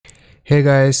Hey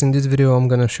guys, in this video I'm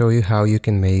gonna show you how you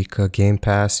can make a game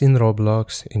pass in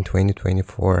Roblox in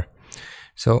 2024.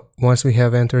 So once we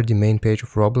have entered the main page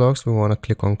of Roblox, we wanna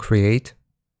click on create.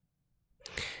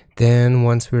 Then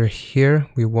once we're here,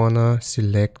 we wanna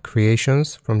select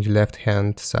creations from the left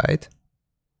hand side.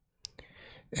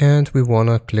 And we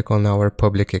wanna click on our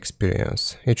public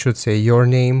experience. It should say your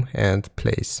name and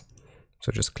place.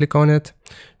 So just click on it.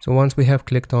 So once we have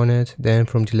clicked on it, then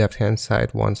from the left hand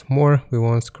side once more, we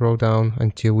want to scroll down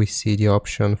until we see the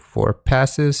option for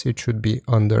passes. It should be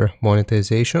under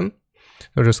monetization.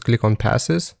 So just click on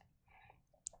passes.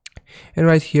 And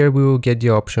right here, we will get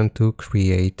the option to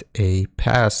create a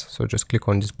pass. So just click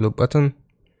on this blue button.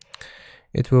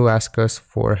 It will ask us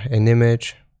for an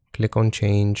image. Click on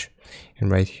change. And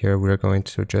right here, we're going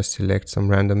to just select some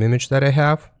random image that I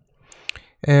have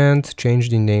and change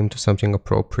the name to something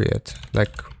appropriate, like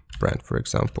brand, for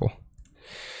example.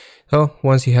 So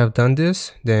once you have done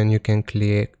this, then you can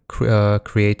create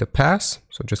a pass.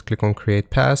 So just click on create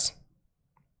pass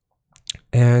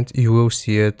and you will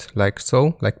see it like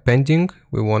so, like pending.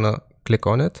 We want to click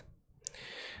on it.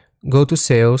 Go to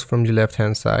sales from the left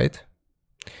hand side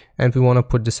and we want to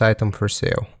put this item for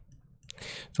sale.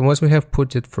 So once we have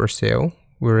put it for sale,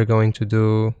 we're going to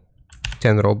do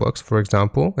 10 Robux, for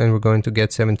example, and we're going to get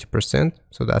 70%.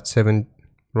 So that's 7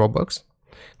 Robux.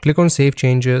 Click on save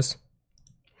changes.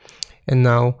 And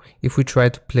now if we try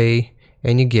to play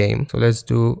any game, so let's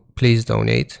do please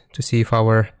donate to see if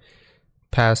our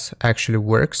pass actually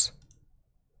works.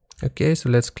 Okay, so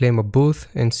let's claim a booth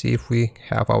and see if we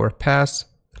have our pass.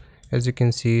 As you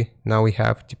can see, now we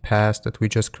have the pass that we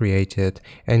just created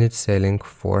and it's selling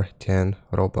for 10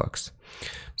 Robux.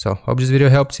 So hope this video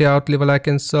helps you out. Leave a like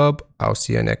and sub. I'll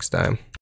see you next time.